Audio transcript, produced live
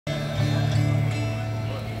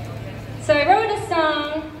So I wrote a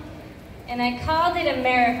song, and I called it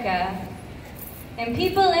America, and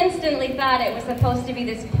people instantly thought it was supposed to be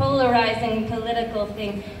this polarizing political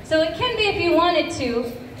thing. So it can be if you wanted to,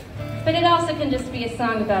 but it also can just be a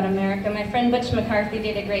song about America. My friend Butch McCarthy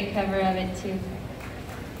did a great cover of it too.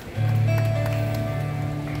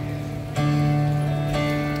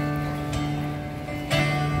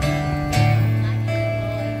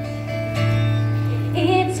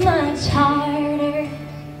 It's much harder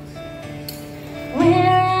when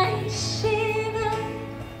I shiver,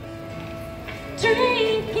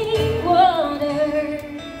 drinking water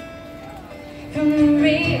from the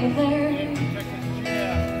river.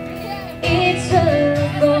 It's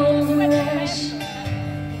a gold rush,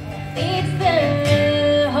 it's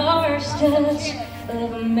the harsh touch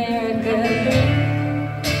of America.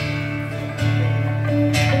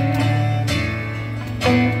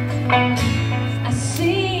 I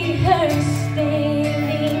see her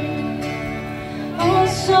standing, oh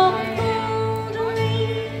so boldly.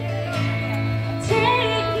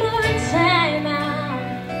 Take more time out,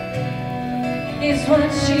 is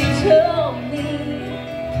what she told me.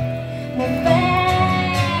 My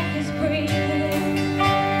back is breaking,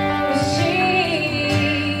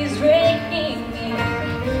 she's raking me,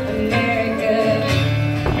 America.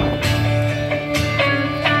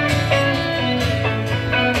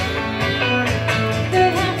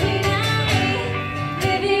 But how can I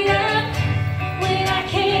live it up when I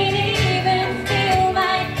can't even fill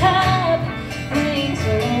my cup? Rain's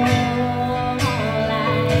all I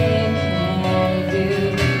can do.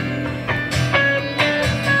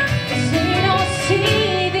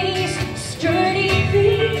 See these sturdy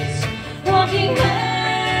feet walking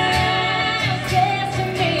miles just to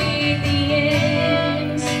make the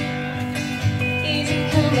end. Is it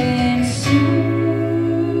coming soon?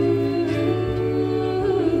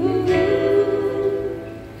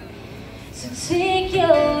 So take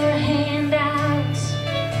your hand out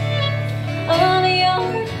of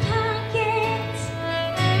your pocket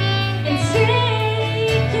and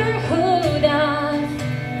take your hood off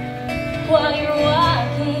while you're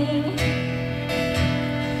walking.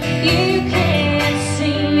 You can't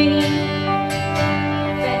see me,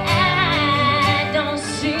 but I don't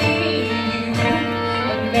see you,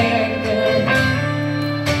 America.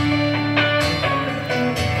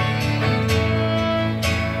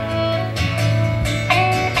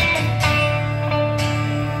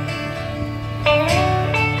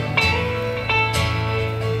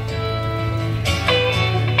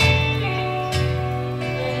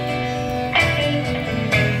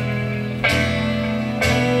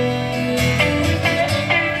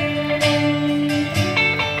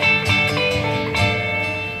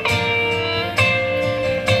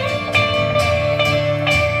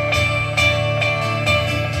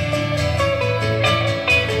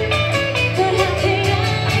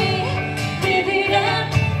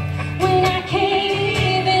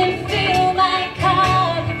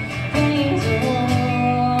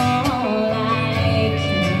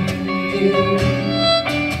 You